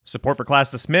Support for Class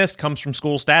Dismissed comes from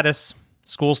School Status.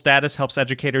 School Status helps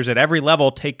educators at every level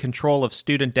take control of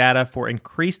student data for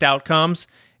increased outcomes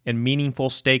and meaningful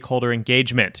stakeholder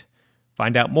engagement.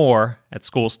 Find out more at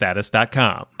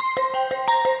schoolstatus.com.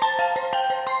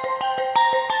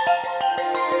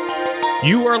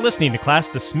 You are listening to Class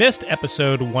Dismissed,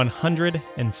 episode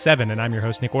 107, and I'm your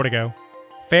host, Nick Ortego.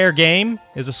 Fair game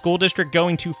is a school district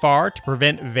going too far to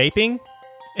prevent vaping,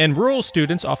 and rural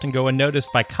students often go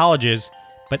unnoticed by colleges,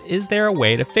 but is there a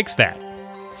way to fix that?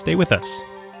 Stay with us.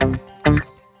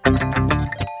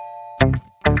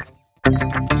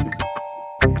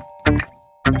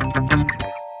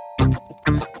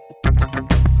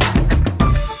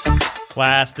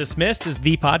 Class Dismissed is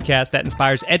the podcast that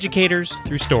inspires educators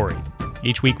through story.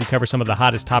 Each week we cover some of the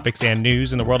hottest topics and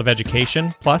news in the world of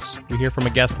education. Plus, we hear from a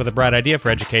guest with a bright idea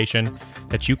for education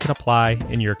that you can apply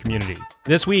in your community.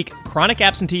 This week, chronic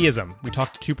absenteeism. We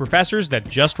talked to two professors that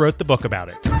just wrote the book about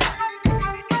it.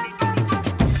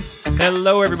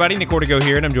 Hello, everybody. Nick Ortego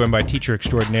here, and I'm joined by teacher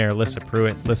extraordinaire Lissa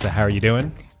Pruitt. Lissa, how are you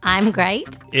doing? I'm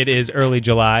great. It is early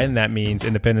July, and that means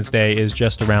Independence Day is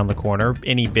just around the corner.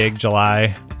 Any big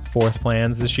July 4th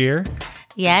plans this year?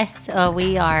 Yes,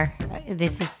 we are.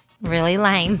 This is really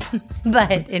lame,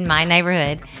 but in my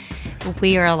neighborhood,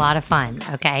 we are a lot of fun,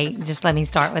 okay? Just let me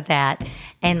start with that.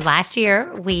 And last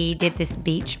year, we did this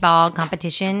beach ball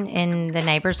competition in the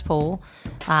neighbor's pool.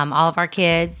 All of our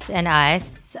kids and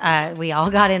us, we all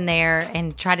got in there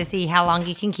and tried to see how long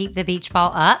you can keep the beach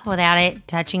ball up without it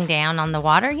touching down on the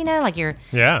water, you know, like you're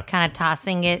kind of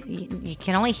tossing it. You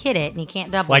can only hit it and you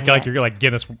can't double hit. Like you're like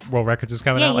Guinness World Records is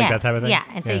coming out, like that type of thing? Yeah,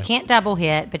 and so you can't double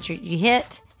hit, but you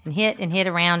hit and hit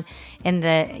around. And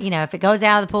if it goes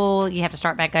out of the pool, you have to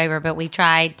start back over. But we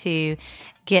tried to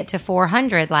get to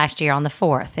 400 last year on the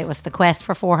 4th. It was the quest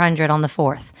for 400 on the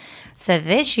 4th. So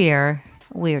this year,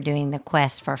 we are doing the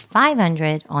quest for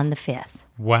 500 on the 5th.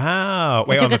 Wow.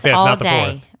 Wait, it took on the us 5th, all not the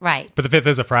day. 4th. Right. But the 5th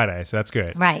is a Friday, so that's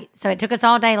good. Right. So it took us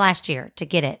all day last year to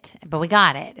get it, but we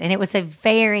got it. And it was a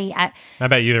very... I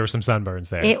bet you there were some sunburns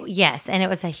there. Yes, and it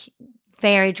was a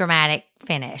very dramatic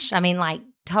finish. I mean, like,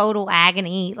 total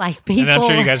agony, like people. And I'm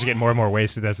sure you guys are getting more and more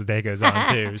wasted as the day goes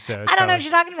on too. So I don't know what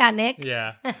you're talking about, Nick.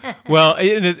 Yeah. Well,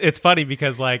 it's funny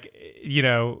because, like, you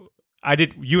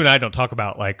and I don't talk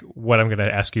about like what I'm going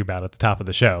to ask you about at the top of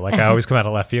the show. Like I always come out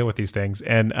of left field with these things.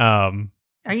 And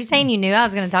are you saying you knew I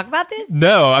was going to talk about this?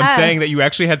 No, I'm saying that you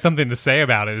actually had something to say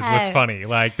about it. Is what's funny.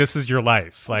 Like this is your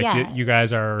life. Like you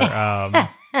guys are.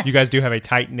 You guys do have a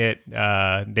tight-knit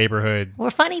neighborhood.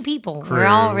 We're funny people. Crew. We're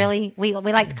all really, we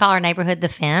like to call our neighborhood the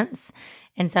fence.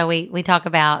 And so we talk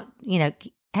about,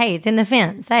 hey, it's in the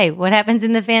fence. Hey, what happens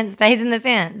in the fence stays in the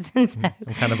fence. And so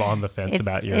I'm kind of on the fence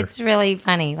about your... It's really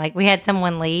funny. Like we had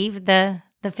someone leave the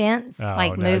fence, move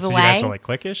away. So you guys were like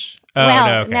cliquish?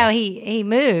 No, he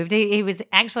moved. He was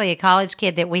actually a college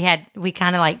kid that we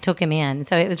kind of like took him in.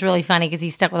 So it was really funny because he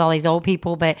stuck with all these old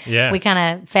people, but we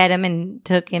kind of fed him and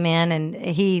took him in, and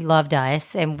he loved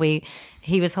us, and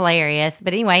he was hilarious.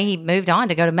 But anyway, he moved on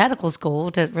to go to medical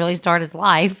school to really start his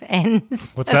life. And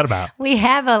what's that about? We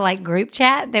have a like group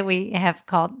chat that we have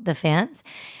called The Fence.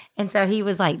 And so he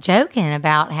was like joking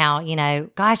about how,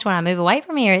 gosh, when I move away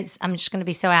from here, I'm just going to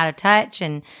be so out of touch,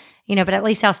 and, but at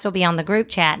least I'll still be on the group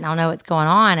chat and I'll know what's going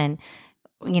on. And,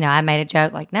 I made a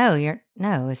joke like, no,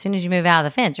 as soon as you move out of the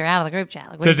fence, you're out of the group chat.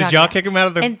 Like, so did y'all kick him out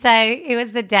of the... And so it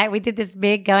was the day we did this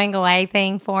big going away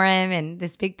thing for him and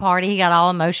this big party. He got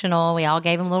all emotional. We all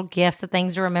gave him little gifts of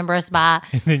things to remember us by.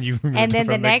 And then you removed And then him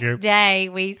the from next group. day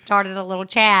we started a little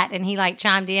chat and he like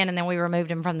chimed in and then we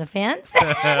removed him from the fence.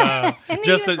 And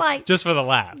just he was like, just for the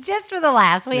laughs. Just for the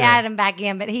laughs. We added him back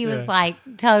in, but he was like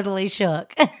totally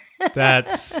shook.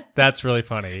 That's really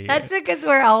funny. That's because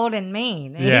we're old and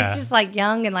mean. And he's just like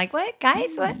young and like, what,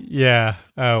 guys? What? Yeah.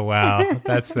 Oh, wow.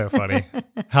 That's so funny.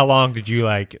 How long did you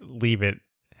like leave it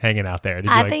hanging out there?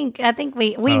 Did you, I think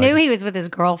we knew he was with his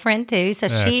girlfriend too. So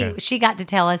she got to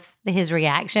tell us his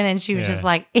reaction and she was just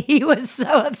like, he was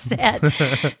so upset.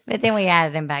 But then we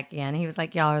added him back in. He was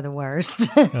like, y'all are the worst.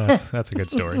 That's a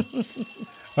good story.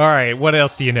 All right, what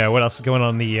else do you know? What else is going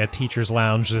on in the teacher's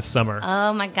lounge this summer?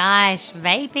 Oh my gosh,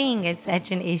 vaping is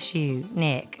such an issue,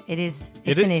 Nick. It's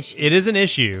an issue. It is an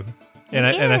issue. And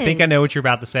I think I know what you're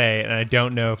about to say, and I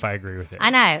don't know if I agree with it. I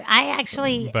know. I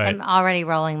actually am already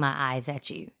rolling my eyes at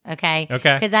you, okay?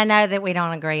 Okay. Because I know that we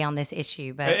don't agree on this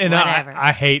issue, but and whatever.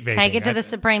 I hate vaping. Take it to the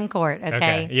Supreme Court,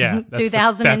 okay? Yeah.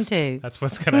 2002. That's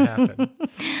what's going to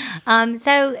happen.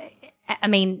 So, I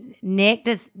mean, Nick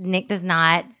does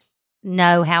not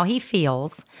know how he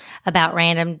feels about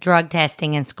random drug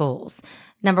testing in schools.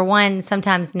 Number one,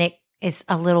 sometimes Nick is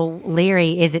a little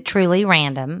leery. Is it truly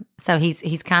random? So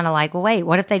he's kind of like, well, wait,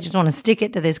 what if they just want to stick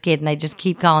it to this kid and they just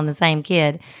keep calling the same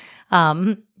kid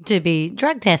to be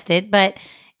drug tested? But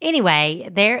anyway,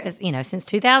 there is, since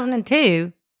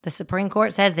 2002, the Supreme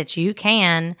Court says that you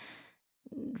can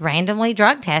randomly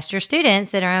drug test your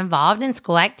students that are involved in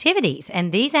school activities.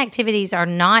 And these activities are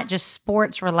not just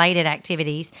sports-related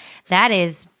activities. That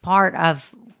is part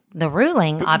of the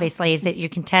ruling, obviously, is that you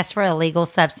can test for illegal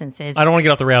substances. I don't want to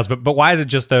get off the rails, but why is it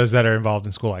just those that are involved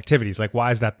in school activities? Like,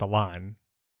 why is that the line?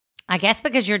 I guess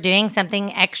because you're doing something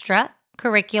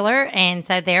extracurricular, and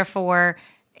so therefore,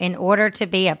 in order to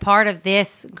be a part of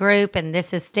this group and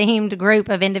this esteemed group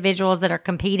of individuals that are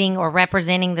competing or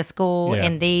representing the school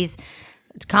in these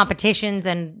competitions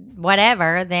and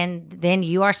whatever, then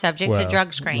you are subject to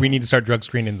drug screening. We need to start drug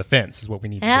screening the fence is what we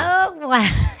need to do.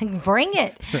 Oh, bring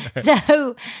it.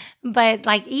 So, but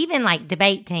even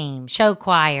debate team, show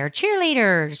choir,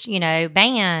 cheerleaders,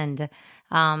 band,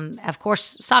 of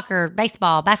course, soccer,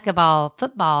 baseball, basketball,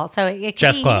 football. So it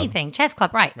could be anything. Chess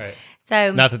club, right.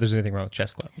 So not that there's anything wrong with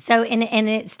chess club. So, and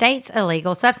it states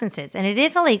illegal substances, and it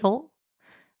is illegal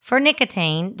for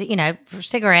nicotine, for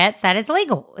cigarettes. That is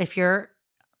legal if you're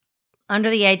under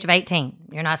the age of 18.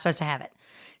 You're not supposed to have it.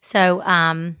 So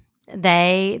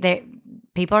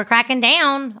people are cracking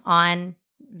down on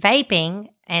vaping,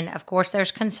 and of course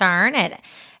there's concern that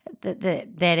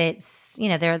it's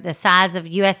they're the size of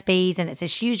USBs, and it's a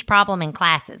huge problem in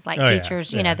classes.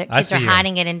 Teachers, the kids are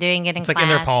hiding it and doing it in class. It's like in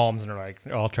their palms, and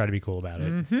they're all try to be cool about it.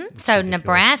 Mm-hmm. So ridiculous.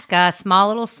 Nebraska, small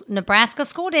little Nebraska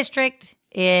school district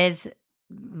is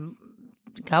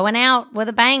going out with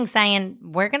a bang, saying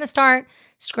we're going to start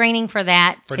screening for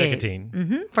that for too.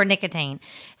 Nicotine. For nicotine.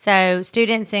 So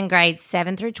students in grades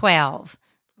 7 through 12,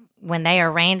 when they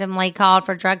are randomly called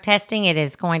for drug testing, it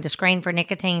is going to screen for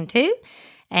nicotine too,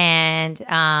 and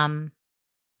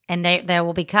they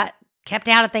will be kept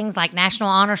out of things like National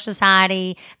Honor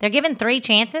Society. They're given 3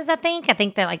 chances. I think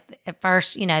that at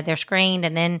first they're screened,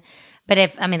 and then. But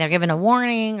they're given a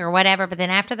warning or whatever, but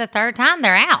then after the 3rd time,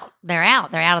 they're out. They're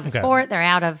out of the sport. They're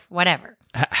out of whatever.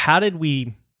 How did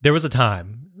there was a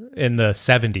time in the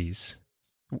 70s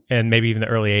and maybe even the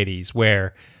early 80s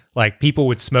where people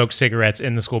would smoke cigarettes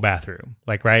in the school bathroom,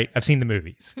 right? I've seen the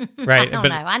movies, right? I don't know.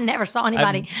 I never saw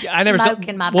anybody smoke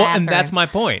in my bathroom. Well, and that's my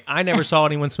point. I never saw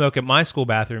anyone smoke at my school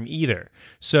bathroom either.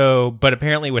 So, but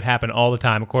apparently it would happen all the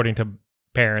time, according to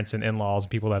parents and in-laws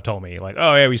and people that have told me,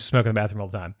 oh yeah, we used to smoke in the bathroom all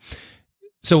the time.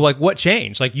 So what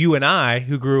changed? You and I,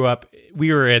 who grew up,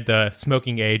 we were at the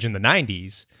smoking age in the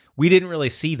 90s. We didn't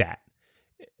really see that.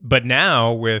 But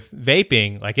now with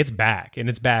vaping, it's back, and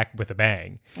it's back with a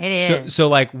bang. It is. So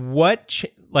what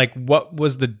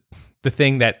was the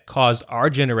thing that caused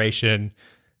our generation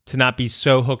to not be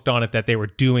so hooked on it that they were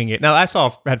doing it? Now, I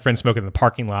had friends smoking in the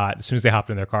parking lot. As soon as they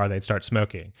hopped in their car, they'd start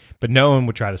smoking. But no one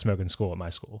would try to smoke in school at my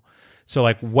school. So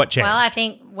what changed?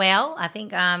 Well, I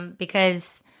think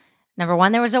because number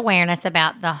one, there was awareness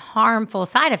about the harmful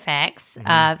side effects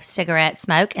of cigarette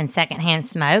smoke and secondhand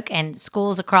smoke, and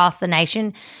schools across the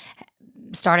nation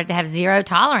started to have zero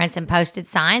tolerance and posted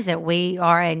signs that we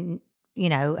are a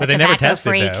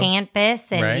tobacco-free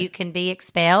campus, and you can be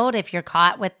expelled if you're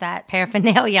caught with that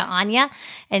paraphernalia on you.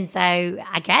 And so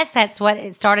I guess that's what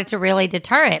it started to really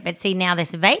deter it. But see, now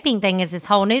this vaping thing is this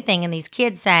whole new thing, and these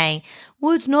kids saying,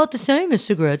 well, it's not the same as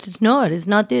cigarettes. It's not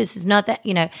this, it's not that,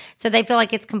 So they feel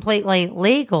like it's completely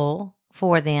legal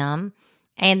for them.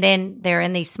 And then they're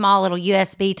in these small little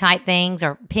USB type things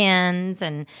or pins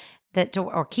or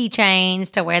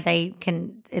keychains to where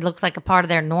it looks like a part of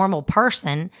their normal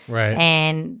person. Right.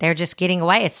 And they're just getting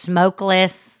away. It's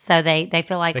smokeless. So they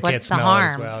feel like, what's the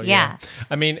harm? Well, yeah.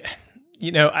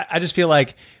 I just feel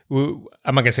like, I'm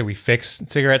not going to say we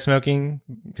fixed cigarette smoking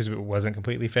because it wasn't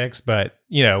completely fixed, but,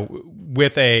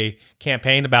 with a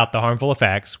campaign about the harmful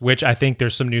effects, which I think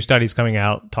there's some new studies coming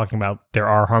out talking about there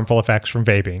are harmful effects from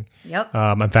vaping. Yep.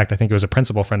 In fact, I think it was a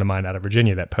principal friend of mine out of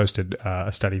Virginia that posted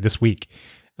a study this week.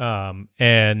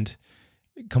 And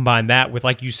combine that with,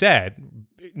 like you said,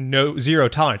 zero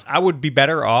tolerance. I would be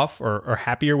better off or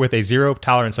happier with a zero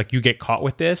tolerance, you get caught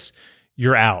with this,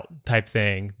 you're out type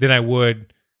thing, than I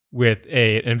would with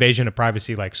an invasion of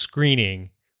privacy,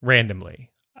 screening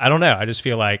randomly. I don't know. I just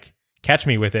feel catch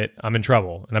me with it, I'm in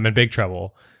trouble, and I'm in big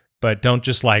trouble, but don't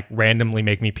just randomly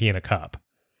make me pee in a cup.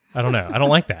 I don't know. I don't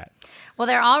like that. Well,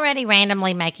 they're already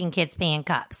randomly making kids pee in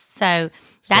cups. So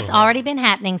that's already been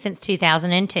happening since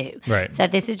 2002. Right. So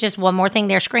this is just one more thing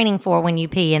they're screening for when you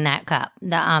pee in that cup.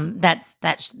 That's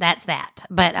that.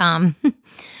 But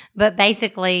but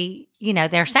basically,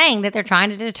 they're saying that they're trying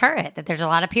to deter it, that there's a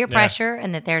lot of peer pressure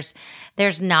and that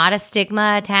there's not a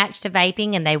stigma attached to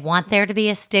vaping, and they want there to be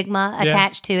a stigma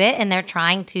attached to it, and they're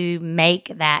trying to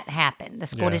make that happen. The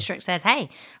school district says, hey,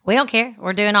 we don't care.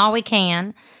 We're doing all we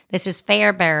can. This is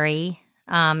Fairbury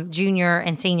Junior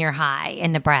and Senior High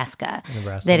in Nebraska.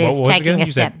 That is taking a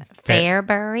step.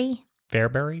 Fairbury?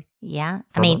 Fairbury? Yeah.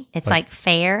 I mean, it's like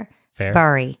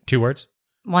Fairbury. 2 words?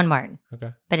 1 word.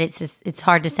 Okay. But it's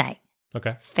hard to say.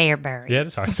 Okay. Fairbury. Yeah,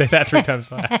 it's hard to say that 3 times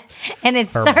fast. And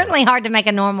it's certainly hard to make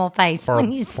a normal face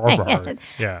when you say it.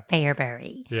 Yeah.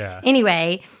 Fairbury. Yeah.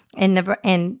 Anyway,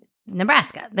 in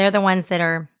Nebraska, they're the ones that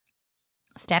are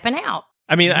stepping out.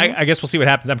 I mean, I guess we'll see what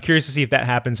happens. I'm curious to see if that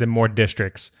happens in more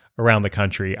districts around the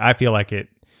country. I feel like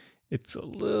it's a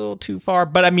little too far,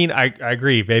 but I mean, I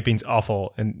agree. Vaping's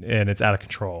awful and it's out of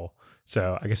control.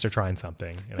 So I guess they're trying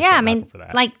something. Yeah, I mean,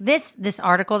 like this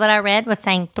article that I read was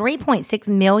saying 3.6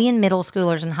 million middle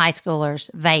schoolers and high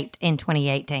schoolers vaped in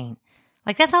 2018.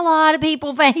 Like, that's a lot of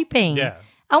people vaping. Yeah.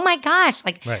 Oh my gosh.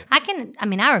 Like, right.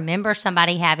 I remember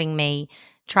somebody having me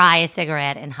try a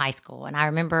cigarette in high school, and I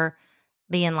remember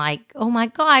being like, oh my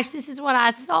gosh, this is what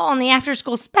I saw on the after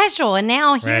school special. And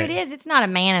now here it is. It's not a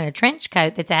man in a trench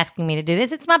coat that's asking me to do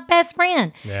this. It's my best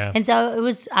friend. Yeah. And so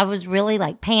I was really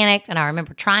like panicked. And I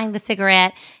remember trying the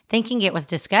cigarette, thinking it was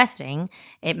disgusting.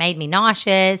 It made me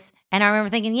nauseous. And I remember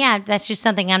thinking, yeah, that's just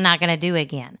something I'm not going to do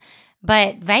again.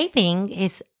 But vaping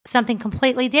is something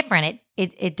completely different.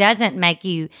 It doesn't make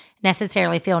you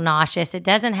necessarily feel nauseous. It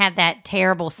doesn't have that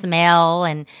terrible smell.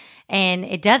 And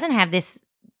it doesn't have this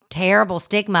terrible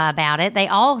stigma about it. They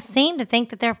all seem to think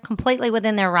that they're completely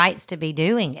within their rights to be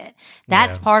doing it.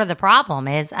 That's part of the problem.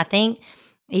 Is I think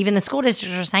even the school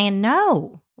districts are saying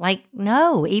no.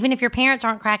 Even if your parents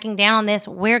aren't cracking down on this,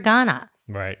 we're gonna.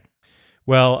 Right.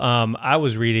 Well, I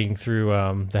was reading through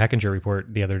the Hechinger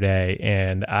report the other day,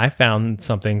 and I found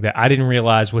something that I didn't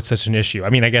realize was such an issue. I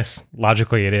mean, I guess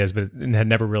logically it is, but it had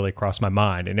never really crossed my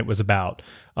mind. And it was about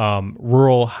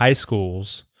rural high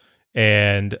schools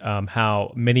and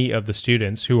how many of the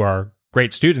students who are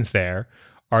great students there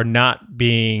are not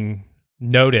being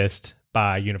noticed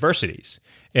by universities.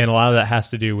 And a lot of that has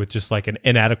to do with just like an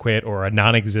inadequate or a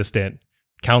non-existent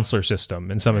counselor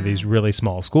system in some of these really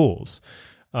small schools.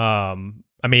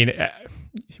 I mean,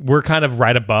 we're kind of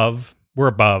we're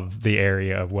above the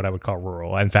area of what I would call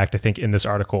rural. In fact, I think in this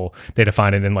article, they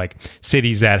define it in like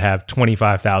cities that have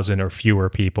 25,000 or fewer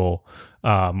people.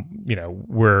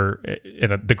 We're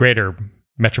in the greater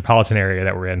metropolitan area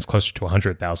that we're in is closer to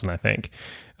 100,000, I think.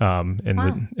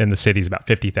 In the cities, about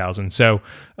 50,000. So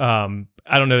I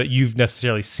don't know that you've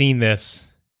necessarily seen this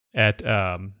at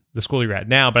the school you're at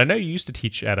now, but I know you used to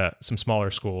teach at some smaller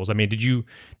schools. I mean, did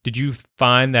you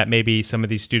find that maybe some of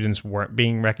these students weren't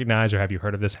being recognized, or have you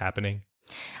heard of this happening?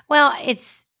 Well,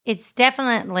 it's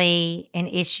definitely an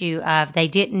issue of they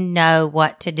didn't know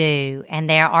what to do, and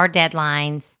there are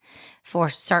deadlines for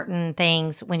certain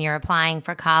things when you're applying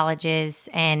for colleges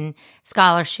and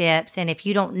scholarships, and if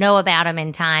you don't know about them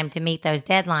in time to meet those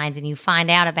deadlines and you find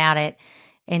out about it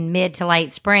in mid to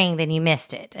late spring, then you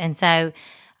missed it. And so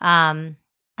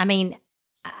I mean,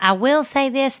 I will say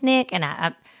this, Nick,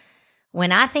 and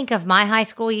when I think of my high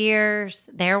school years,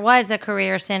 there was a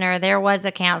career center, there was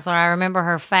a counselor. I remember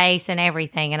her face and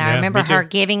everything, and I remember her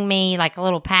giving me like a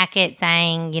little packet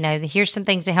saying, here's some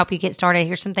things to help you get started.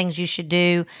 Here's some things you should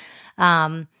do.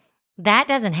 That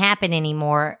doesn't happen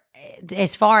anymore,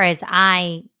 as far as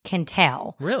I can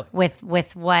tell. Really,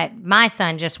 with what my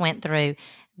son just went through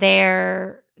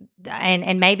there,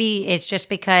 and maybe it's just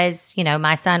because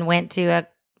my son went to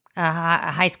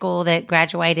a high school that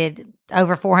graduated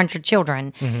over 400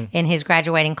 children in his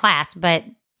graduating class. But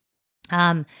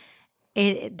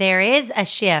there is a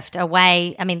shift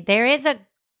away. I mean, there is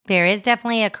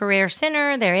definitely a career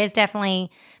center. There is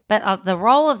definitely, but the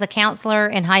role of the counselor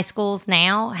in high schools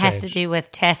now has to do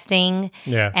with testing,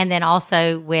 and then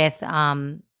also with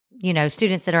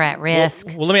students that are at risk.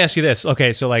 Well, let me ask you this.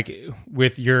 Okay, so like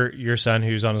with your son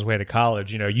who's on his way to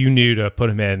college, you knew to put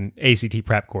him in ACT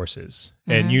prep courses,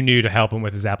 and you knew to help him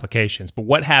with his applications. But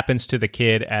what happens to the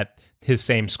kid at his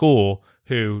same school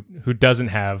who doesn't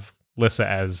have Lissa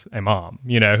as a mom,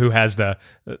 who has the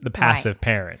passive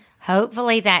parent?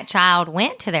 Hopefully that child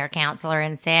went to their counselor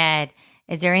and said,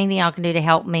 is there anything y'all can do to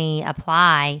help me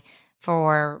apply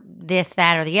for this,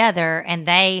 that, or the other? And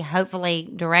they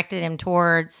hopefully directed him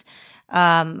towards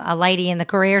a lady in the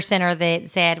Career Center that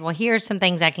said, well, here's some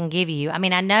things I can give you. I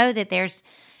mean, I know that there's...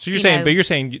 So you're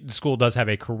saying the school does have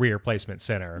a career placement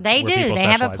center. They do. They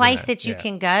have a place that you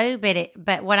can go.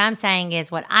 But what I'm saying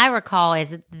is, what I recall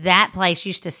is that place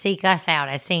used to seek us out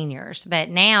as seniors, but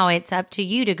now it's up to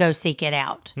you to go seek it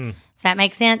out. Does that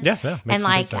make sense? Yeah. And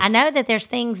sense. I know that there's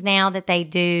things now that they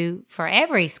do for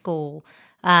every school.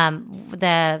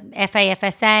 The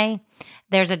FAFSA,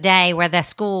 there's a day where the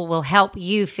school will help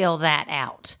you fill that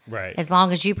out. Right. As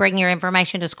long as you bring your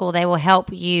information to school, they will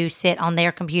help you sit on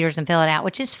their computers and fill it out,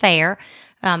 which is fair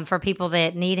for people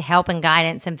that need help and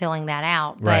guidance in filling that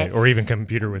out. Right. Or even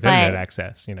computer with internet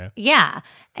access, Yeah.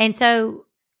 And so,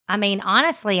 I mean,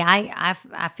 honestly, I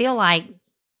feel like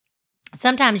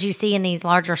sometimes you see in these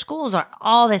larger schools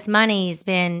all this money's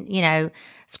been,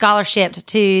 scholarshiped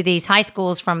to these high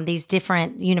schools from these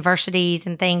different universities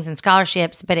and things and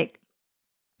scholarships, but it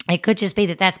could just be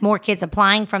that that's more kids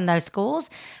applying from those schools.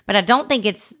 But I don't think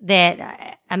it's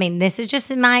that. I mean, this is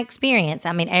just in my experience.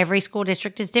 I mean, every school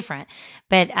district is different.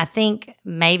 But I think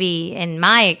maybe in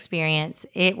my experience,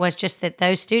 it was just that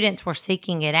those students were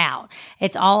seeking it out.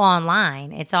 It's all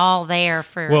online. It's all there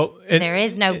for, there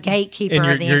is no gatekeeper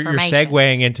of the information. You're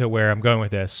segueing into where I'm going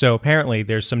with this. So apparently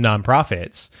there's some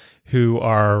nonprofits who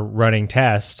are running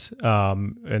tests,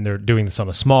 and they're doing this on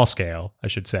a small scale, I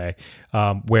should say,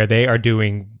 where they are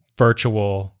doing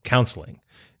virtual counseling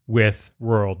with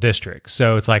rural districts.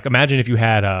 So it's like, imagine if you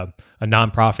had a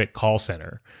nonprofit call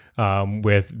center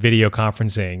with video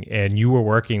conferencing, and you were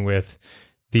working with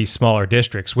these smaller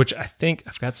districts, which I think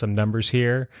I've got some numbers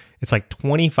here. It's like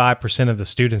 25% of the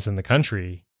students in the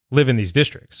country live in these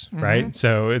districts, right?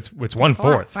 So it's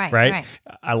 1/4, right?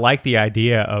 I like the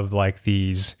idea of like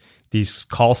these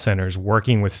call centers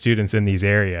working with students in these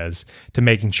areas to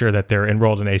making sure that they're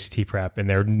enrolled in ACT prep and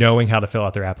they're knowing how to fill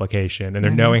out their application and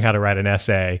they're knowing how to write an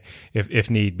essay if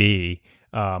need be.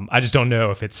 I just don't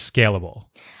know if it's scalable.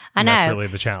 I know. That's really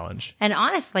the challenge. And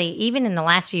honestly, even in the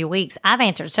last few weeks, I've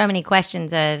answered so many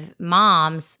questions of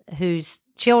moms whose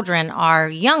children are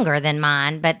younger than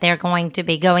mine, but they're going to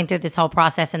be going through this whole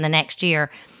process in the next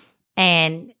year.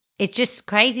 And it's just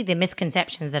crazy the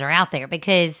misconceptions that are out there,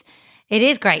 because it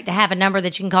is great to have a number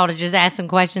that you can call to just ask some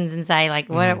questions and say, like,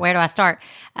 where do I start?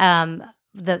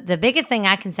 The biggest thing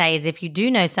I can say is if you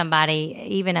do know somebody,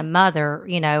 even a mother,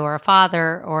 or a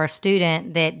father or a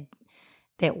student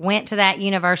that went to that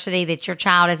university that your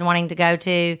child is wanting to go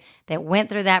to, that went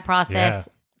through that process,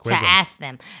 to ask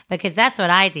them. Because that's what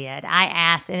I did. I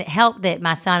asked, and it helped that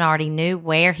my son already knew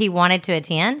where he wanted to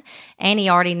attend, and he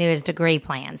already knew his degree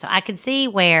plan. So I could see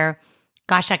where...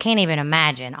 Gosh, I can't even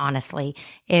imagine, honestly,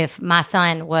 if my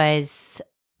son was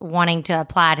wanting to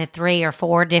apply to 3 or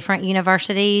 4 different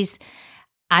universities.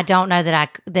 I don't know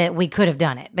that we could have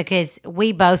done it, because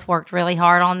we both worked really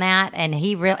hard on that, and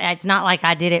it's not like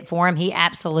I did it for him. He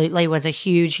absolutely was a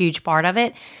huge, huge part of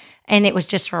it, and it was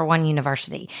just for one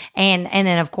university. And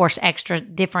then, of course, extra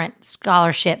different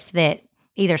scholarships that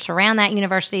either surround that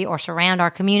university or surround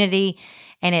our community,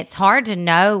 and it's hard to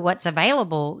know what's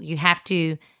available. You have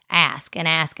to ask and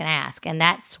ask and ask. And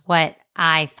that's what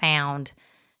I found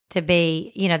to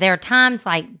be, there are times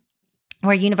like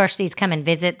where universities come and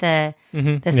visit the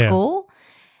school.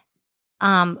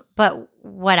 But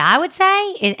what I would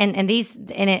say, and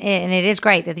it is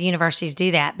great that the universities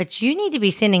do that, but you need to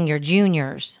be sending your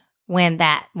juniors when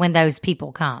those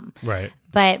people come. Right.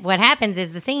 But what happens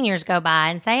is the seniors go by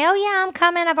and say, oh, yeah, I'm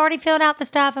coming. I've already filled out the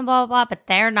stuff and blah, blah, blah. But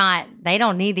they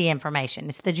don't need the information.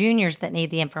 It's the juniors that need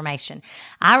the information.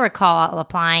 I recall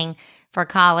applying for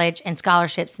college and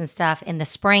scholarships and stuff in the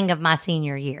spring of my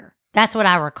senior year. That's what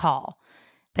I recall.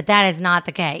 But that is not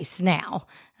the case now.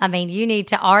 I mean, you need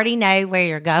to already know where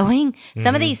you're going.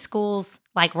 Some of these schools,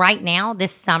 like right now,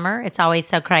 this summer, it's always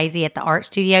so crazy at the art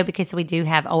studio because we do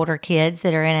have older kids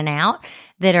that are in and out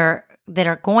that are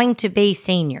going to be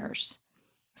seniors.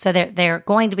 So they're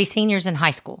going to be seniors in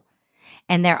high school.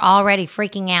 And they're already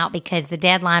freaking out because the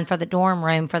deadline for the dorm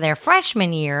room for their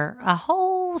freshman year, a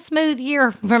whole smooth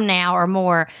year from now or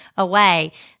more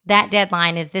away, that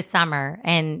deadline is this summer.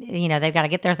 And, they've got to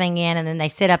get their thing in, and then they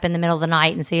sit up in the middle of the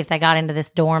night and see if they got into this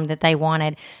dorm that they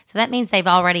wanted. So that means they've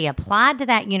already applied to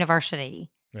that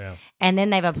university. Yeah. And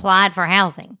then they've applied for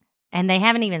housing, and they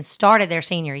haven't even started their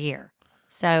senior year.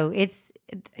 So it's,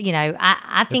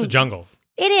 I think... It's a jungle.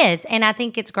 It is. And I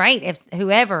think it's great if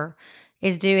whoever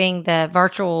is doing the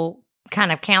virtual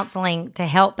kind of counseling to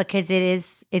help, because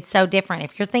it's so different.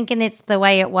 If you're thinking it's the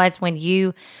way it was when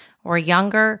you were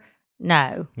younger,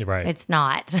 no, you're right. It's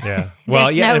not. Yeah. Well,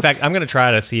 in fact, I'm going to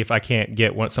try to see if I can't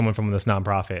get someone from this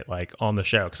nonprofit on the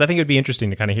show, because I think it would be interesting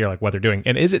to kind of hear what they're doing,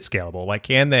 and is it scalable?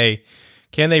 Can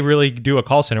can they really do a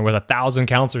call center with 1,000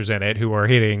 counselors in it who are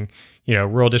hitting,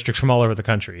 rural districts from all over the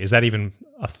country? Is that even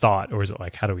a thought, or is it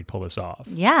like, how do we pull this off?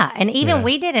 Yeah. And even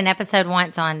we did an episode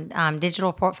once on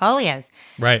digital portfolios.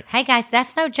 Right. Hey, guys,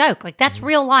 that's no joke. Like, that's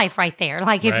real life right there.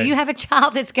 Like, if you have a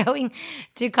child that's going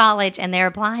to college and they're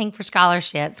applying for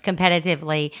scholarships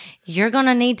competitively, you're going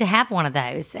to need to have one of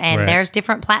those. And there's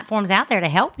different platforms out there to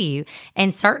help you.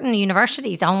 And certain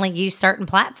universities only use certain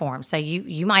platforms. So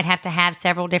you might have to have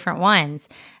several different ones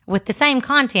with the same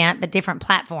content, but different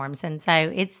platforms. And so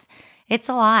it's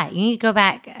a lot. You need to go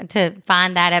back to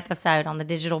find that episode on the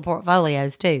digital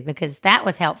portfolios too, because that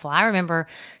was helpful. I remember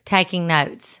taking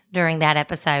notes during that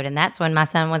episode, and that's when my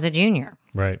son was a junior.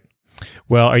 Right.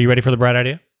 Well, are you ready for the bright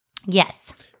idea?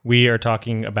 Yes. We are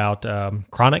talking about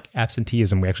chronic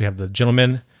absenteeism. We actually have the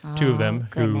gentlemen, two of them,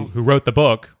 who wrote the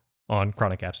book on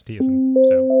chronic absenteeism.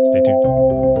 So stay tuned.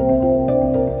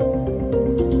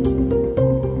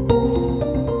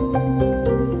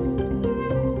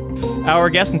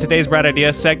 Our guests in today's Bright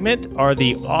Idea segment are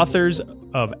the authors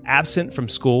of Absent from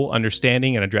School,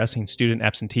 Understanding and Addressing Student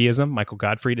Absenteeism. Michael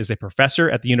Gottfried is a professor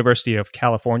at the University of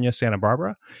California, Santa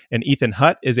Barbara, and Ethan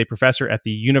Hutt is a professor at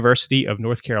the University of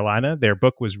North Carolina. Their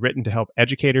book was written to help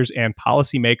educators and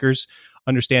policymakers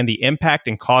understand the impact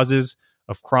and causes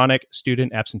of chronic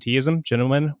student absenteeism.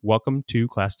 Gentlemen, welcome to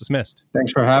Class Dismissed.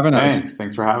 Thanks for having us.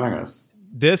 Thanks for having us.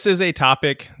 This is a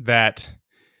topic that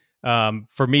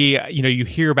for me, you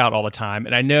hear about all the time,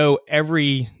 and I know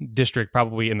every district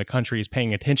probably in the country is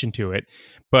paying attention to it.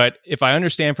 But if I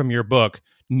understand from your book,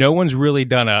 no one's really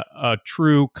done a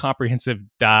true comprehensive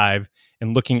dive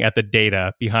in looking at the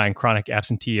data behind chronic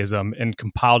absenteeism and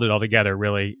compiled it all together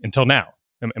really until now.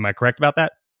 Am I correct about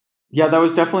that? Yeah, that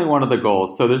was definitely one of the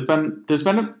goals. So there's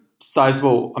been a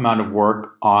sizable amount of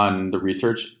work on the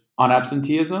research on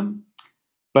absenteeism,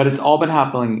 but it's all been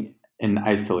happening in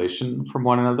isolation from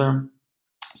one another.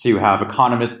 So you have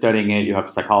economists studying it, you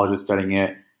have psychologists studying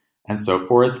it, and so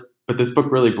forth. But this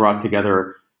book really brought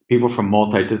together people from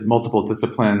multiple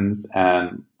disciplines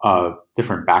and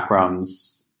different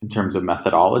backgrounds in terms of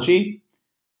methodology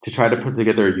to try to put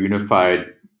together a unified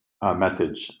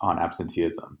message on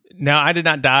absenteeism. Now, I did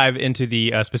not dive into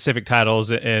the specific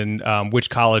titles and which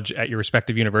college at your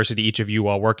respective university each of you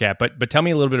all work at, but tell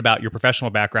me a little bit about your professional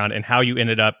background and how you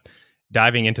ended up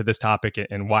diving into this topic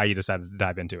and why you decided to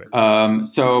dive into it.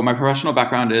 So my professional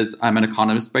background is I'm an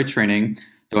economist by training,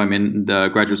 though I'm in the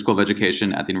Graduate School of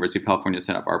Education at the University of California,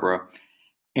 Santa Barbara.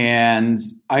 And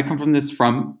I come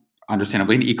from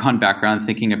understandably, an econ background,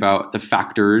 thinking about the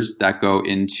factors that go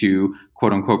into,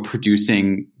 quote unquote,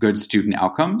 producing good student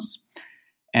outcomes.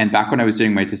 And back when I was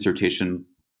doing my dissertation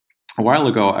a while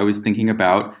ago, I was thinking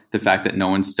about the fact that no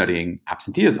one's studying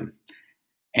absenteeism.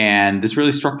 And this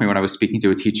really struck me when I was speaking to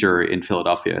a teacher in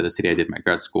Philadelphia, the city I did my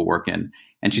grad school work in.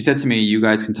 And she said to me, you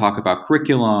guys can talk about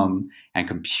curriculum and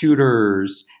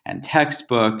computers and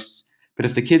textbooks, but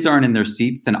if the kids aren't in their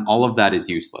seats, then all of that is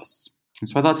useless. And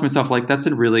so I thought to myself, like, that's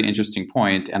a really interesting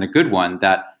point and a good one,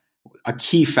 that a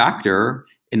key factor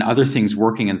in other things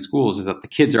working in schools is that the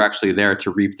kids are actually there to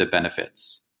reap the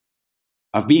benefits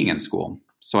of being in school.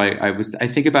 So I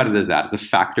think about it as that, as a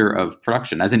factor of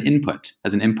production, as an input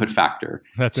factor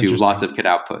to lots of kid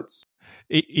outputs.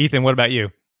 Ethan, what about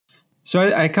you? So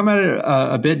I come at it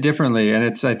a bit differently, and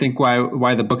it's, I think,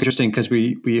 why the book is interesting, because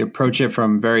we approach it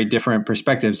from very different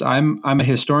perspectives. I'm a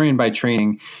historian by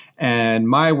training, and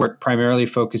my work primarily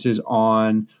focuses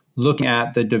on looking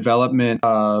at the development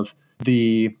of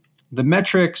the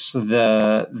metrics,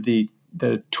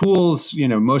 the tools,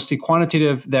 mostly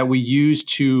quantitative, that we use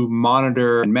to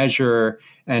monitor and measure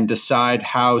and decide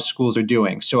how schools are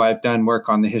doing. So I've done work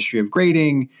on the history of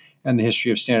grading and the history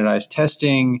of standardized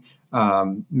testing,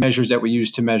 measures that we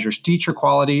use to measure teacher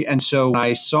quality. And so when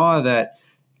I saw that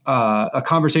a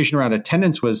conversation around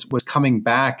attendance was coming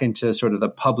back into sort of the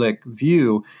public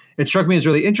view, it struck me as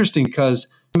really interesting, because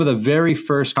some of the very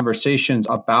first conversations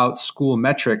about school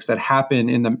metrics that happen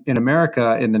in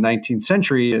America in the 19th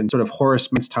century and sort of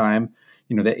Horace Mann's time,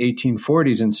 the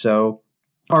 1840s and so,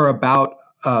 are about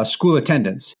school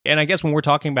attendance. And I guess when we're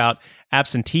talking about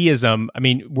absenteeism, I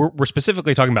mean, we're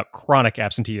specifically talking about chronic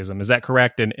absenteeism. Is that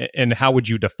correct? And how would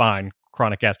you define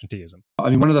chronic absenteeism? I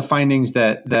mean, one of the findings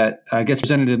that gets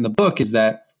presented in the book is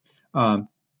that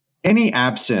any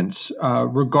absence,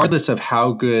 regardless of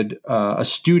how good a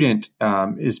student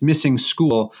is missing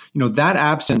school, that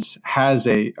absence has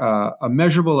a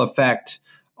measurable effect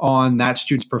on that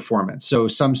student's performance. So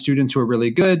some students who are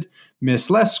really good miss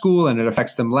less school, and it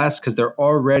affects them less because they're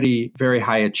already very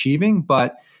high achieving.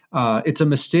 But it's a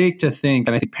mistake to think,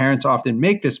 and I think parents often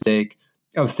make this mistake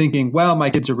of thinking, well, my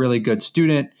kid's a really good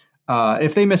student,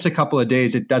 if they miss a couple of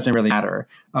days, it doesn't really matter.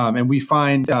 And we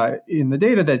find in the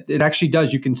data that it actually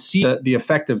does. You can see the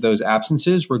effect of those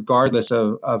absences regardless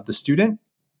of the student.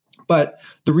 But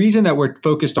the reason that we're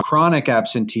focused on chronic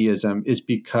absenteeism is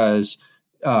because,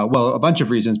 a bunch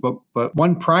of reasons, but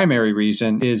one primary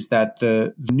reason is that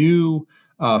the new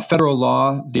federal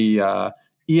law, the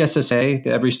ESSA,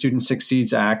 the Every Student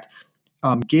Succeeds Act,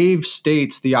 gave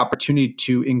states the opportunity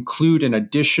to include an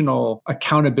additional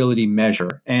accountability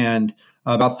measure. And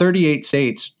about 38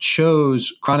 states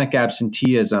chose chronic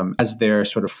absenteeism as their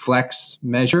sort of flex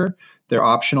measure, their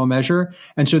optional measure.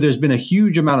 And so there's been a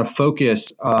huge amount of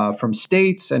focus from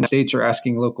states, and states are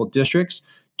asking local districts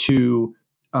to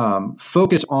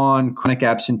focus on chronic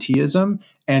absenteeism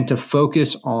and to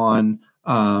focus on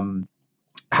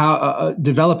how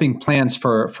developing plans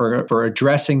for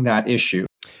addressing that issue.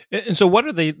 And so what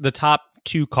are the top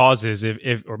two causes,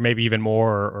 if or maybe even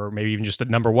more, or maybe even just the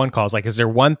number one cause? Like, is there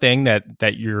one thing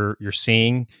that you're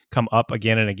seeing come up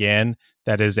again and again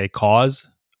that is a cause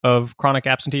of chronic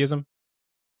absenteeism?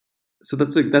 So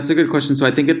that's a good question. So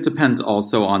I think it depends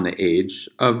also on the age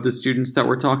of the students that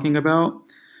we're talking about.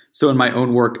 So in my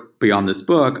own work beyond this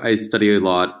book, I study a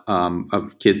lot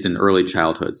of kids in early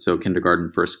childhood, so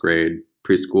kindergarten, first grade,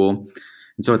 preschool.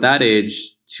 And so at that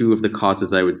age, two of the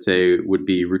causes I would say would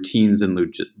be routines and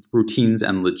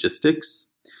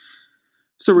logistics.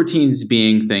 So routines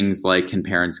being things like, can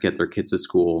parents get their kids to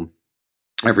school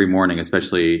every morning,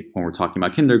 especially when we're talking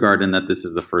about kindergarten, that this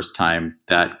is the first time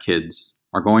that kids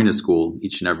are going to school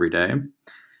each and every day.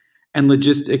 And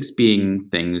logistics being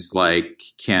things like,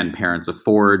 can parents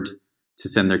afford to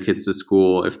send their kids to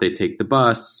school if they take the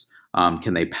bus?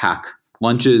 Can they pack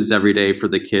lunches every day for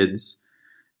the kids?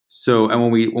 So, and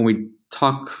when we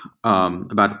talk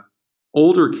about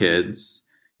older kids,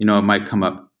 it might come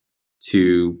up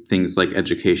to things like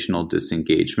educational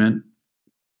disengagement.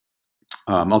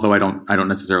 Although I don't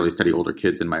necessarily study older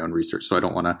kids in my own research, so I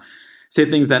don't want to say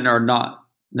things that are not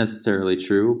necessarily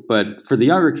true. But for the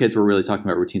younger kids, we're really talking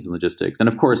about routines and logistics, and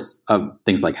of course,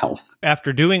 things like health.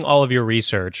 After doing all of your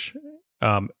research,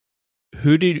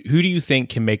 who do you think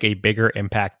can make a bigger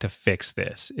impact to fix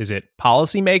this? Is it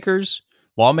policymakers,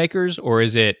 lawmakers, or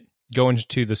is it going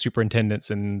to the superintendents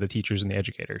and the teachers and the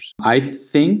educators? I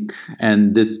think,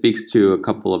 and this speaks to a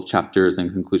couple of chapters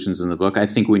and conclusions in the book, I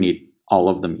think we need all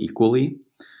of them equally.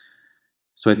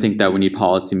 So I think that we need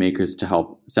policymakers to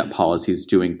help set policies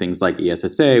doing things like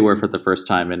ESSA, where for the first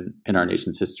time in our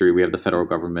nation's history, we have the federal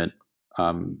government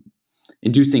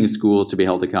inducing schools to be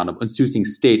held accountable, inducing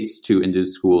states to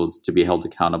induce schools to be held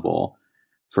accountable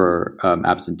for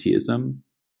absenteeism.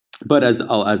 But as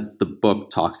the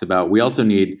book talks about, we also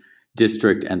need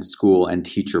district and school and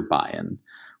teacher buy-in,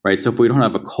 right? So if we don't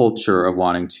have a culture of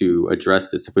wanting to address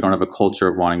this, if we don't have a culture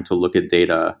of wanting to look at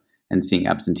data and seeing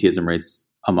absenteeism rates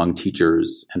among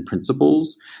teachers and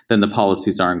principals, then the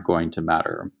policies aren't going to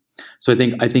matter. So I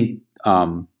think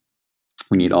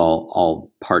we need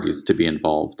all parties to be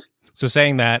involved. So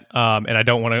saying that, and I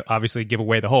don't want to obviously give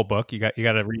away the whole book. You got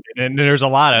to read it, and there's a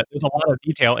lot of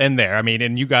detail in there. I mean,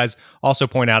 and you guys also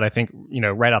point out, I think,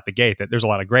 right out the gate, that there's a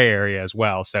lot of gray area as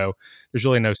well. So there's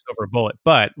really no silver bullet.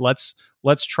 But let's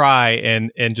try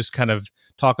and just kind of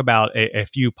talk about a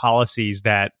few policies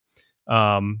that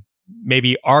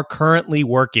maybe are currently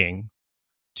working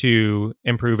to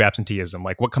improve absenteeism.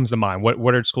 Like, what comes to mind?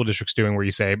 What are school districts doing where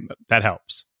you say that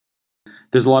helps?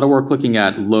 There's a lot of work looking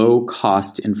at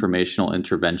low-cost informational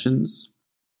interventions.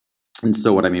 And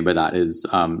so what I mean by that is,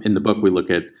 in the book, we look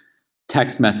at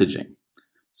text messaging.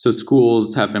 So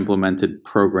schools have implemented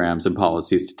programs and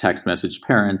policies to text message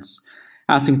parents,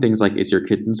 asking things like, is your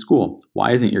kid in school?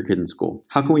 Why isn't your kid in school?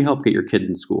 How can we help get your kid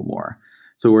in school more?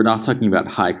 So we're not talking about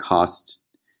high-cost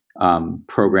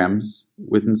programs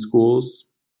within schools.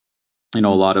 A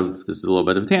lot of, this is a little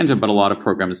bit of a tangent, but a lot of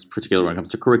programs, particularly when it comes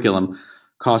to curriculum,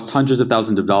 cost hundreds of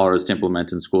thousands of dollars to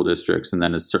implement in school districts, and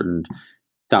then a certain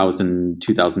 $1,000,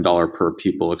 $2,000 per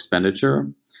pupil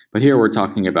expenditure. But here we're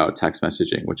talking about text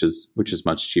messaging, which is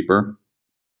much cheaper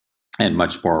and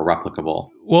much more replicable.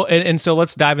 Well, and so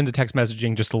let's dive into text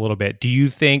messaging just a little bit. Do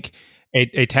you think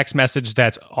a text message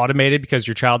that's automated because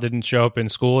your child didn't show up in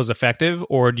school is effective,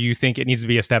 or do you think it needs to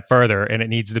be a step further and it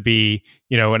needs to be,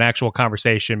 an actual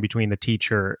conversation between the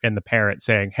teacher and the parent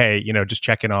saying, hey, just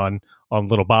checking on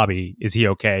little Bobby, is he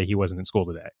okay? He wasn't in school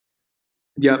today.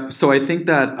 Yep. So I think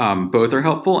that both are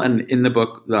helpful. And in the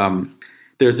book,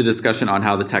 there's a discussion on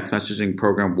how the text messaging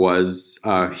program was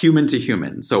human to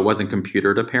human. So it wasn't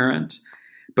computer to parent,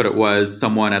 but it was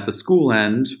someone at the school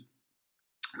end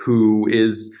who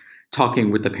is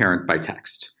talking with the parent by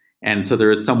text. And so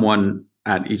there is someone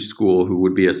at each school who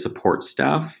would be a support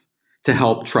staff to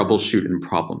help troubleshoot and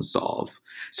problem solve.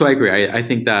 So I agree. I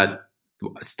think that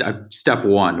step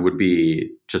one would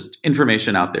be just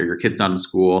information out there. Your kid's not in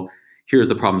school. Here's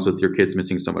the problems with your kids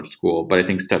missing so much school. But I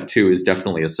think step two is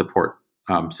definitely a support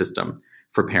system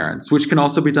for parents, which can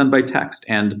also be done by text.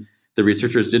 And the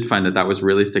researchers did find that was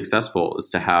really successful, is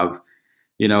to have,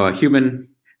 a human,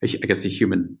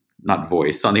 not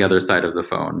voice, on the other side of the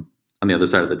phone, on the other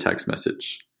side of the text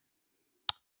message.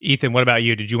 Ethan, what about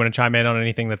you? Did you want to chime in on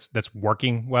anything that's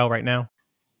working well right now?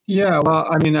 Yeah, well,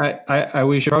 I mean,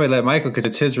 we should probably let Michael, because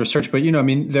it's his research. But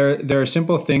there are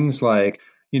simple things like,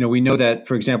 we know that,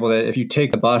 for example, that if you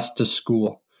take the bus to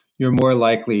school, you're more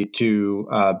likely to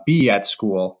be at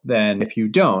school than if you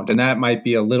don't, and that might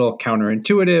be a little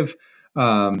counterintuitive.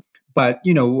 But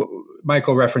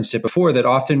Michael referenced it before, that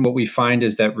often what we find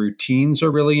is that routines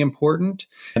are really important,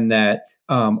 and that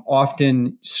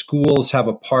often schools have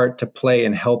a part to play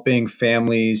in helping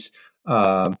families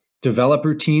develop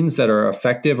routines that are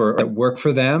effective or that work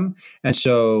for them. And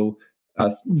so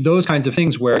those kinds of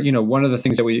things where, one of the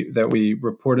things that we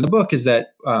report in the book is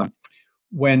that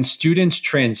when students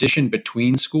transition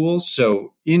between schools,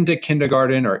 so into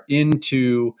kindergarten or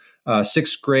into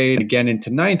sixth grade, again into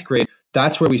ninth grade,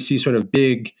 that's where we see sort of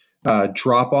big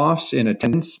drop-offs in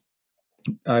attendance.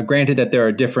 Granted that there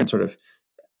are different sort of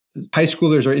high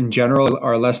schoolers are in general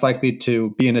are less likely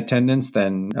to be in attendance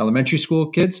than elementary school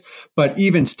kids. But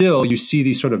even still, you see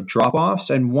these sort of drop-offs.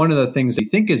 And one of the things I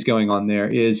think is going on there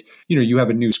is, you have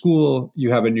a new school,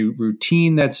 you have a new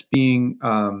routine that's being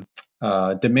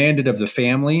demanded of the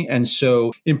family. And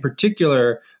so in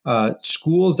particular,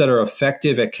 schools that are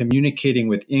effective at communicating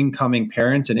with incoming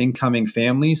parents and incoming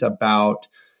families about,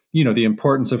 the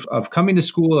importance of coming to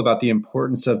school, about the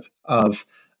importance of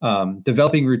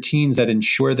developing routines that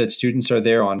ensure that students are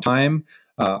there on time.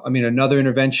 Another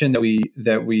intervention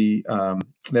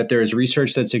that there is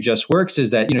research that suggests works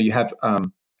is that you have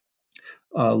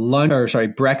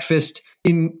breakfast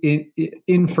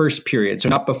in first period, so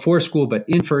not before school, but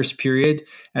in first period,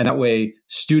 and that way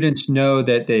students know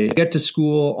that they get to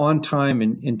school on time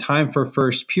and in time for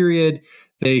first period.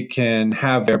 They can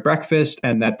have their breakfast,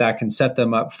 and that can set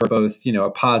them up for both, a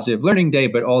positive learning day,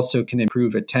 but also can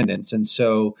improve attendance. And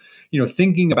so,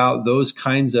 thinking about those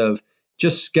kinds of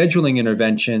just scheduling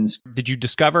interventions. Did you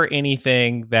discover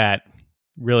anything that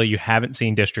really you haven't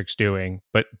seen districts doing,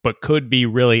 but could be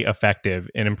really effective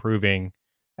in improving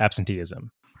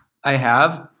absenteeism? I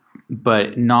have,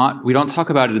 but we don't talk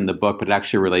about it in the book, but it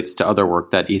actually relates to other work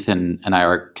that Ethan and I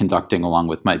are conducting along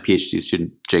with my PhD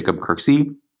student, Jacob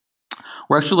Kirksey.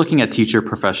 We're actually looking at teacher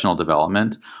professional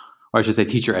development, or I should say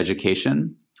teacher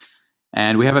education.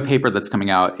 And we have a paper that's coming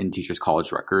out in Teachers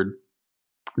College Record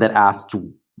that asked,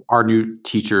 are new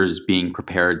teachers being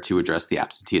prepared to address the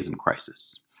absenteeism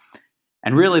crisis?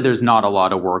 And really, there's not a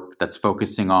lot of work that's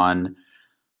focusing on,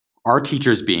 are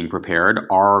teachers being prepared?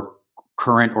 Are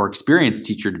current or experienced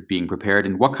teachers being prepared?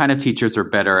 And what kind of teachers are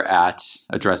better at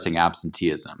addressing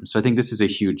absenteeism? So I think this is a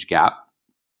huge gap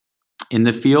in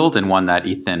the field, and one that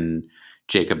Ethan,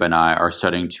 Jacob, and I are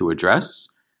studying to address.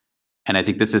 And I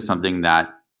think this is something that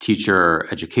teacher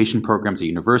education programs at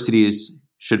universities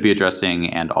should be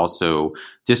addressing, and also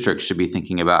districts should be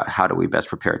thinking about, how do we best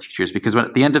prepare teachers? Because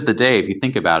at the end of the day, if you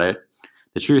think about it,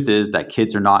 the truth is that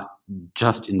kids are not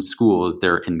just in schools,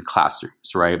 they're in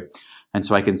classrooms, right? And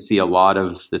so I can see a lot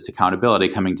of this accountability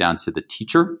coming down to the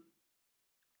teacher.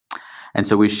 And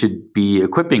so we should be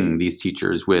equipping these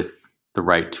teachers with the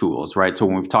right tools, right? So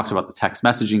when we've talked about the text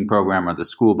messaging program or the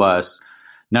school bus,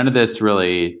 none of this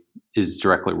really is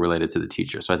directly related to the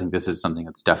teacher. So I think this is something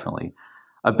that's definitely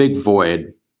a big void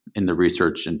in the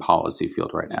research and policy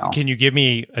field right now. Can you give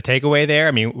me a takeaway there?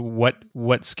 I mean,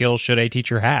 what skills should a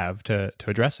teacher have to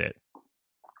address it?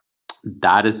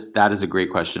 That is a great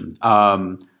question.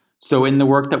 So in the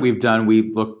work that we've done,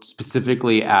 we looked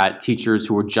specifically at teachers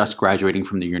who were just graduating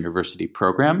from the university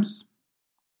programs.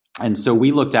 And so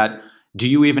we looked at, do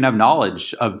you even have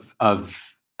knowledge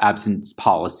of absence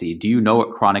policy? Do you know what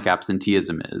chronic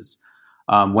absenteeism is?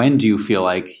 When do you feel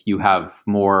like you have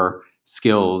more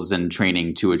skills and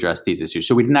training to address these issues?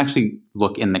 So we didn't actually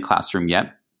look in the classroom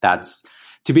yet. That's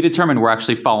to be determined. We're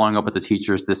actually following up with the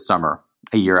teachers this summer,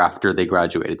 a year after they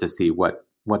graduated, to see what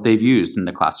they've used in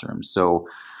the classroom. So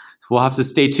we'll have to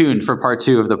stay tuned for part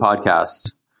 2 of the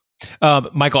podcast.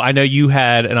 Michael, I know you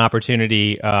had an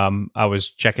opportunity. I was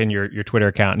checking your Twitter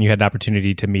account, and you had an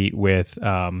opportunity to meet with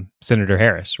Senator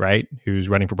Harris, right? Who's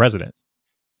running for president.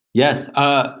 Yes.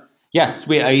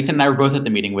 Yes. Ethan and I were both at the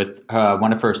meeting with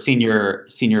one of her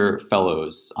senior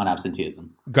fellows on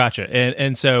absenteeism. Gotcha.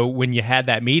 And so when you had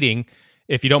that meeting,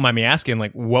 if you don't mind me asking,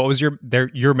 like, what was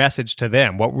your message to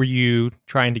them? What were you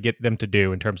trying to get them to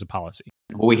do in terms of policy?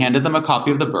 Well, we handed them a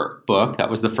copy of the book. That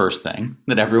was the first thing,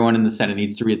 that everyone in the Senate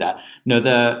needs to read that. No,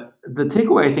 the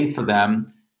takeaway, I think, for them,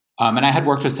 and I had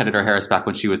worked with Senator Harris back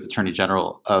when she was Attorney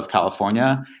General of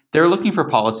California, they're looking for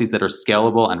policies that are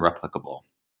scalable and replicable.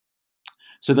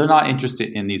 So they're not interested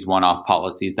in these one-off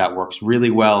policies that works really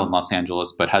well in Los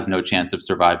Angeles but has no chance of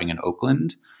surviving in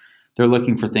Oakland. They're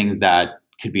looking for things that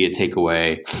could be a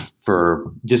takeaway for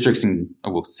districts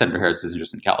Senator Harris is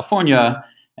interested in California,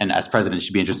 and as president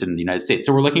should be interested in the United States.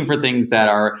 So we're looking for things that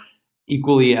are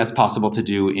equally as possible to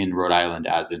do in Rhode Island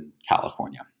as in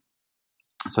California.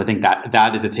 So I think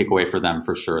that is a takeaway for them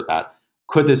for sure, that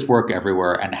could this work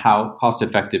everywhere, and how cost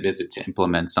effective is it to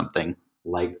implement something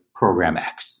like Program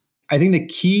X? I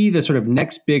think the sort of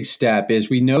next big step is,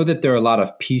 we know that there are a lot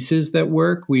of pieces that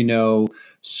work. We know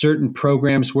certain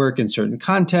programs work in certain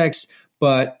contexts,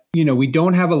 but we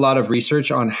don't have a lot of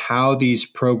research on how these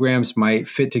programs might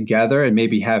fit together and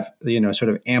maybe have, sort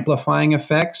of amplifying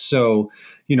effects. So,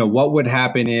 what would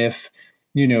happen if,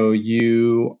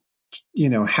 you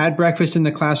had breakfast in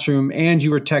the classroom and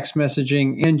you were text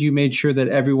messaging and you made sure that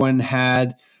everyone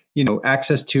had,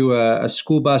 access to a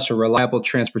school bus or reliable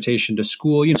transportation to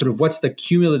school, sort of what's the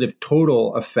cumulative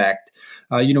total effect?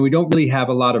 We don't really have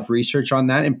a lot of research on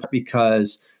that, in part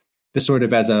because this sort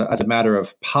of as a matter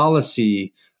of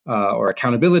policy or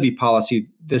accountability policy,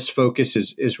 this focus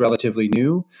is relatively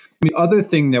new. The other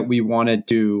thing that we wanted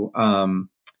to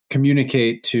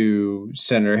communicate to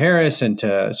Senator Harris and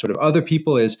to sort of other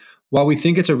people is, while we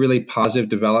think it's a really positive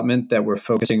development that we're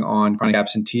focusing on chronic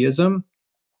absenteeism,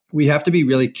 we have to be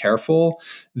really careful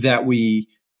that we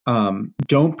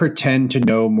don't pretend to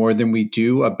know more than we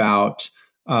do about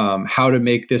how to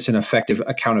make this an effective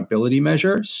accountability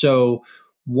measure. So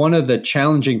one of the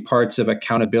challenging parts of one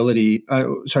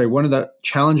of the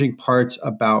challenging parts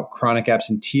about chronic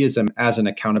absenteeism as an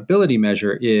accountability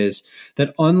measure is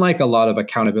that, unlike a lot of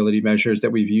accountability measures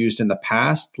that we've used in the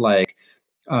past, like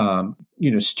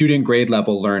student grade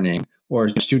level learning or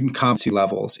student competency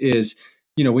levels, is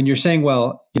when you're saying,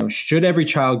 well, should every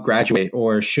child graduate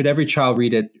or should every child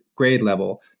read at grade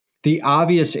level, the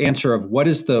obvious answer of what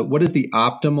is the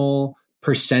optimal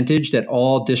percentage that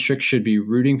all districts should be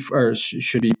rooting for or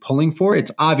should be pulling for, it's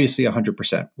obviously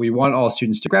 100%. We want all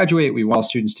students to graduate. We want all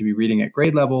students to be reading at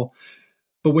grade level.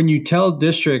 But when you tell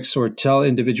districts or tell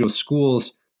individual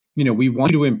schools, we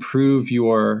want you to improve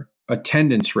your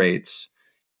attendance rates,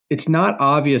 it's not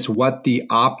obvious what the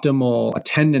optimal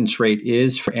attendance rate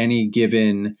is for any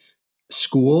given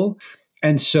school.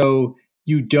 And so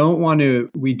we don't want to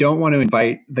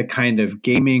invite the kind of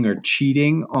gaming or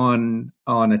cheating on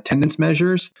attendance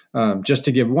measures. Just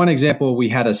to give one example, we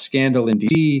had a scandal in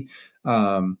DC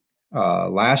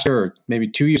last year, or maybe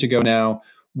 2 years ago now,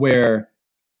 where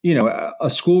a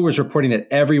school was reporting that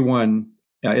everyone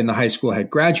in the high school had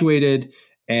graduated,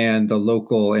 and the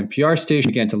local NPR station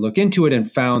began to look into it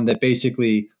and found that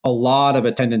basically a lot of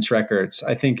attendance records,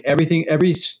 I think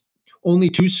only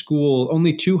two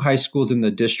high schools in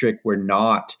the district were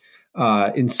not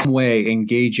in some way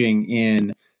engaging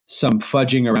in some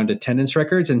fudging around attendance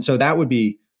records. And so that would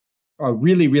be a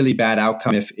really, really bad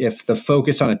outcome if the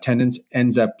focus on attendance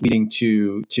ends up leading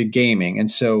to gaming.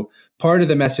 And so part of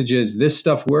the message is, this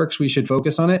stuff works, we should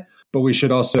focus on it, but we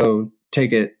should also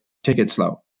take it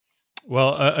slow.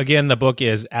 Well, again, the book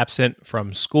is Absent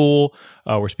from School.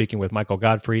 We're speaking with Michael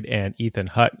Gottfried and Ethan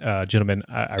Hutt. Gentlemen,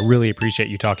 I really appreciate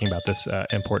you talking about this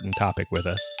important topic with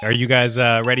us. Are you guys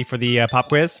ready for the pop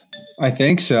quiz? I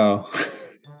think so.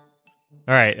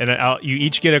 All right. And you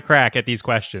each get a crack at these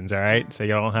questions, all right? So you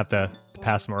don't have to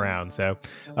pass them around. So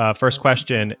first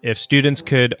question, if students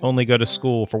could only go to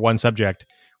school for one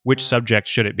subject, which subject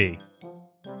should it be?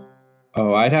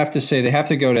 Oh, I'd have to say they have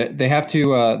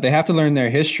to learn their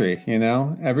history.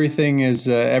 Everything is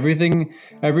everything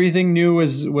new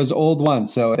was old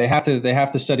once, so they have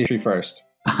to study history first.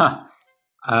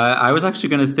 I was actually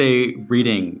going to say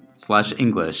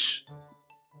reading/English,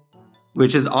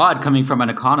 which is odd coming from an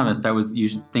economist. You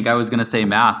should think I was going to say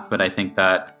math, but I think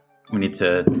that we need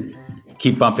to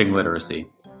keep bumping literacy.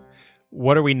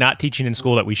 What are we not teaching in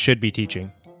school that we should be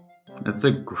teaching? That's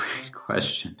a great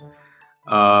question.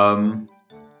 It's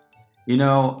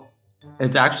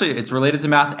related to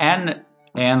math and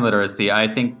literacy.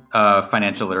 I think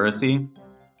financial literacy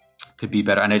could be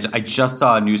better. And I just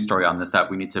saw a news story on this, that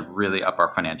we need to really up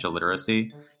our financial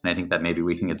literacy. And I think that maybe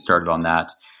we can get started on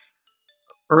that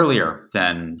earlier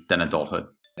than adulthood.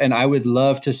 And I would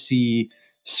love to see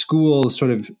schools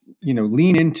sort of,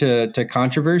 lean into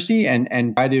controversy and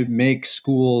try to make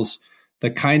schools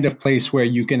the kind of place where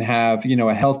you can have,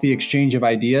 a healthy exchange of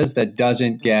ideas that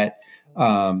doesn't get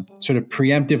sort of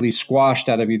preemptively squashed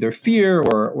out of either fear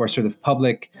or sort of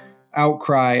public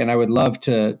outcry. And I would love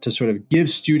to sort of give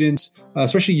students,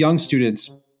 especially young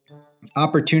students,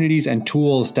 opportunities and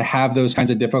tools to have those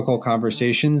kinds of difficult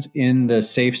conversations in the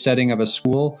safe setting of a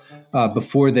school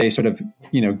before they sort of,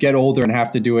 get older and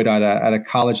have to do it at a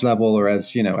college level or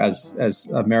as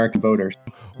American voters.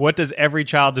 What does every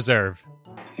child deserve?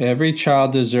 Every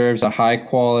child deserves a high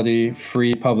quality,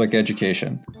 free public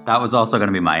education. That was also going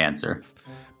to be my answer.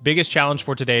 Biggest challenge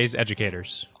for today's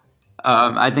educators?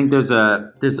 I think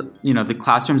the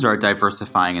classrooms are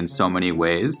diversifying in so many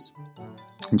ways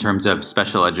in terms of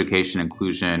special education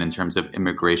inclusion, in terms of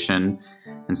immigration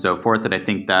and so forth, that I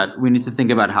think that we need to think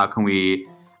about how can we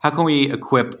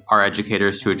equip our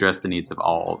educators to address the needs of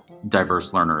all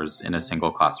diverse learners in a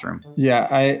single classroom? Yeah,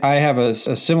 I have a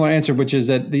similar answer, which is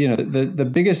that the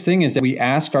biggest thing is that we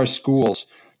ask our schools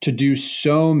to do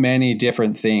so many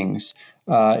different things.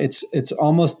 It's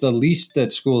almost the least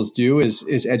that schools do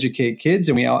is educate kids,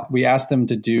 and we ask them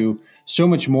to do so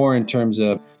much more in terms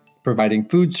of providing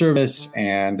food service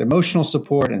and emotional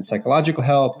support and psychological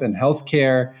help and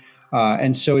healthcare.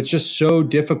 And so it's just so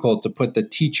difficult to put the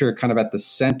teacher kind of at the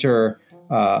center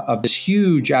of this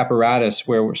huge apparatus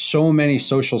where so many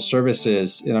social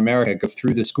services in America go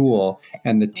through the school,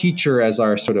 and the teacher as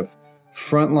our sort of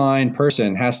frontline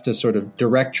person has to sort of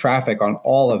direct traffic on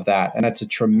all of that. And that's a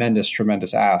tremendous,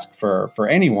 tremendous ask for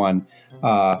anyone.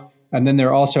 And then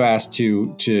they're also asked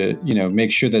to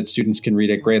make sure that students can read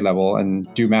at grade level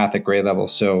and do math at grade level.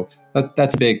 So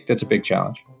that's a big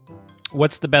challenge.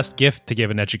 What's the best gift to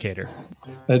give an educator?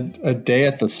 A day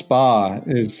at the spa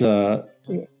is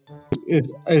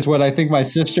what I think my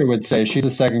sister would say. She's a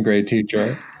second grade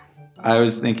teacher. I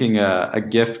was thinking a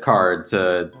gift card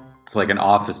to like an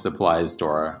office supplies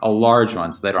store, a large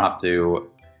one, so they don't have to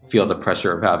feel the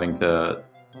pressure of having to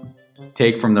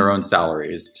take from their own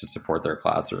salaries to support their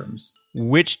classrooms.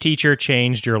 Which teacher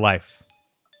changed your life?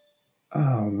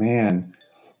 Oh man.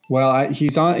 Well,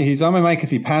 he's on my mind because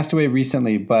he passed away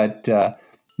recently. But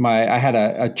I had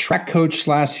a track coach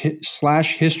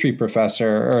slash history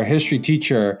professor or a history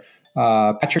teacher,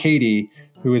 Patrick Cady,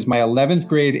 who was my 11th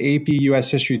grade AP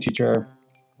US history teacher,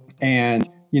 and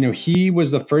he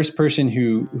was the first person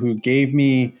who gave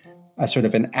me a sort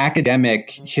of an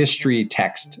academic history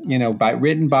text,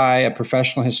 written by a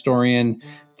professional historian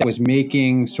that was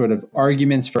making sort of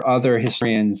arguments for other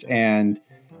historians. And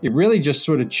it really just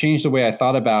sort of changed the way I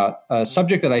thought about a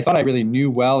subject that I thought I really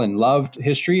knew well and loved,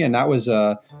 history. And that was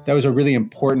a really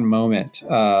important moment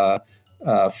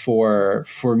for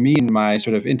me in my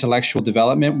sort of intellectual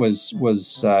development.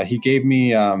 Was he gave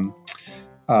me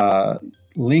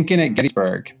Lincoln at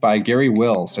Gettysburg by Gary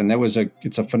Wills, and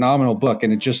it's a phenomenal book,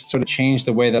 and it just sort of changed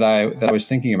the way that I was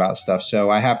thinking about stuff. So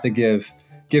I have to give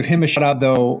him a shout out,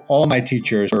 though all my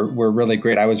teachers were really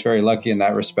great. I was very lucky in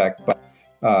that respect,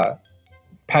 but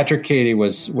Patrick Cady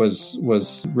was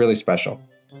really special.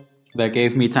 That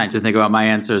gave me time to think about my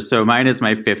answers. So mine is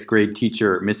my 5th grade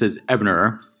teacher, Mrs.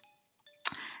 Ebner,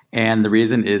 and the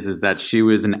reason is that she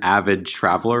was an avid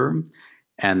traveler.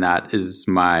 And that is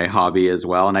my hobby as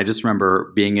well. And I just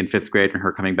remember being in 5th grade and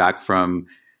her coming back from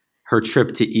her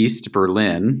trip to East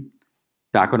Berlin,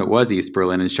 back when it was East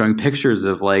Berlin, and showing pictures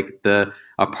of like the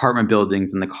apartment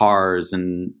buildings and the cars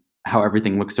and how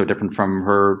everything looks so different from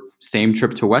her same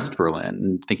trip to West Berlin,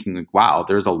 and thinking like, wow,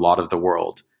 there's a lot of the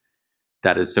world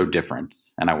that is so different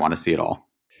and I want to see it all.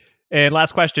 And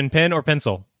last question, pen or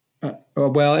pencil?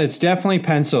 Well, it's definitely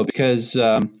pencil because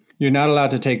you're not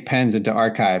allowed to take pens into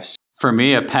archives. For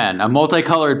me, a pen, a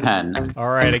multicolored pen. All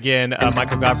right. Again,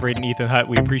 Michael Gottfried and Ethan Hutt,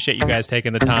 we appreciate you guys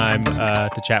taking the time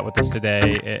to chat with us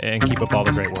today, and keep up all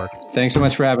the great work. Thanks so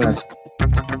much for having us.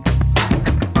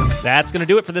 That's going to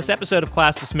do it for this episode of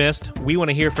Class Dismissed. We want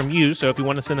to hear from you, so if you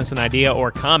want to send us an idea or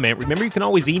comment, remember you can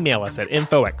always email us at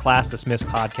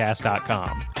info@classdismissedpodcast.com.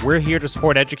 We're here to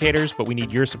support educators, but we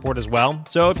need your support as well.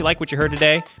 So if you like what you heard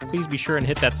today, please be sure and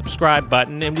hit that subscribe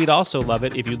button, and we'd also love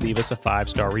it if you'd leave us a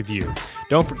 5-star review.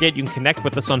 Don't forget you can connect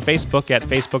with us on Facebook at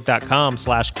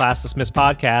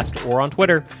facebook.com/classdismissedpodcast, or on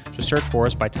Twitter. Just search for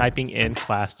us by typing in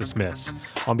Class Dismiss.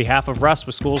 On behalf of Russ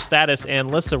with School Status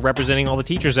and Lissa representing all the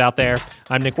teachers out there,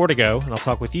 I'm Nick Ortego, and I'll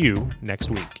talk with you next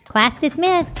week. Class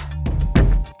dismissed.